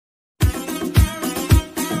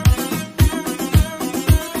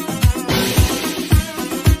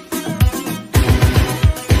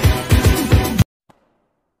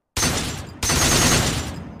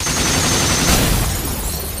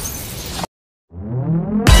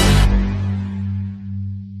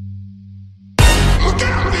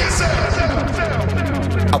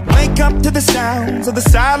up to the sounds of the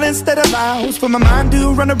silence that allows for my mind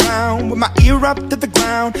to run around with my ear up to the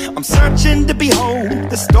ground. I'm searching to behold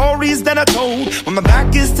the stories that I told when my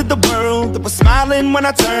back is to the world that was smiling when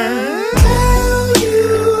I turned. Tell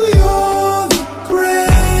you you're the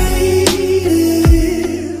greatest,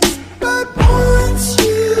 but once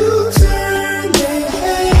you turn they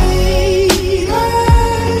hate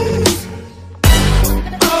us.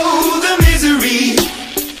 Oh, the misery.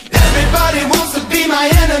 Everybody wants to be my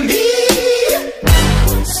enemy.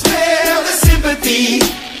 Smell the sympathy.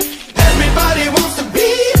 Everybody wants to be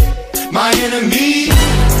my enemy.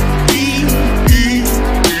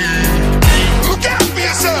 Look out for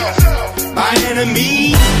yourself. My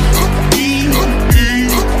enemy.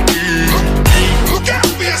 Look out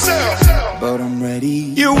for yourself. But I'm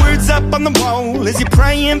ready. Your words up on the wall as you're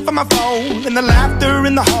praying for my phone, and the laughter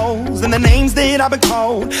in the halls and the names that I've been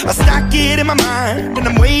called. I stack it in my mind and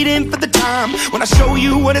I'm waiting for the time when I show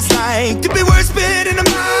you what it's like to be worse fit in a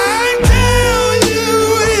mind. Tell you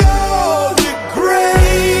you're the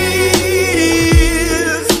greatest,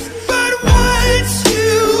 but once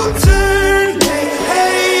you turn they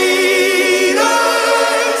hate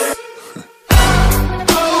us.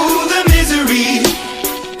 Oh, the misery.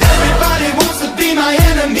 Everybody wants to be my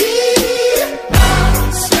enemy.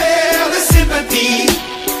 Spare the sympathy.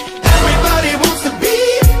 Everybody wants to be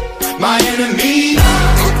my enemy.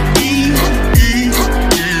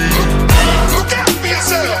 Look out for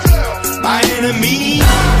yourself. My enemy.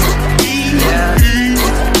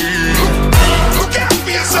 Look out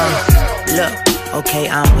for yourself. Look, okay,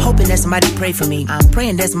 I'm hoping that somebody pray for me. I'm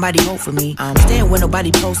praying that somebody hope for me. I'm staying where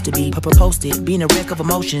nobody supposed to be. Posted, being a wreck of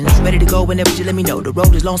emotions. Ready to go whenever you let me know. The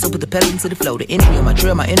road is long, so put the pedal into the flow. The energy on my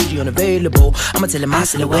trail, my energy unavailable. I'ma tell him I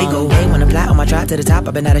still away go. Hey, when I fly on my drive to the top,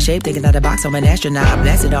 I've been out of shape, thinking out the box. I'm an astronaut. I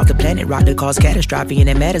blasted off the planet, rock that caused catastrophe, and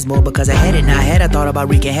it matters more because I had it. Now I had, I thought about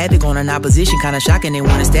wreaking havoc on an opposition, kinda shocking. They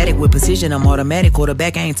want a static with precision. I'm automatic,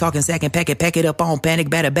 quarterback. I ain't talking second pack it up on panic,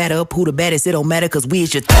 batter up. Who the baddest? It don't matter, cause we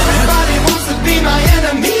is your everybody wants to be my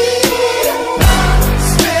enemy.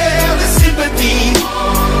 Spare the sympathy.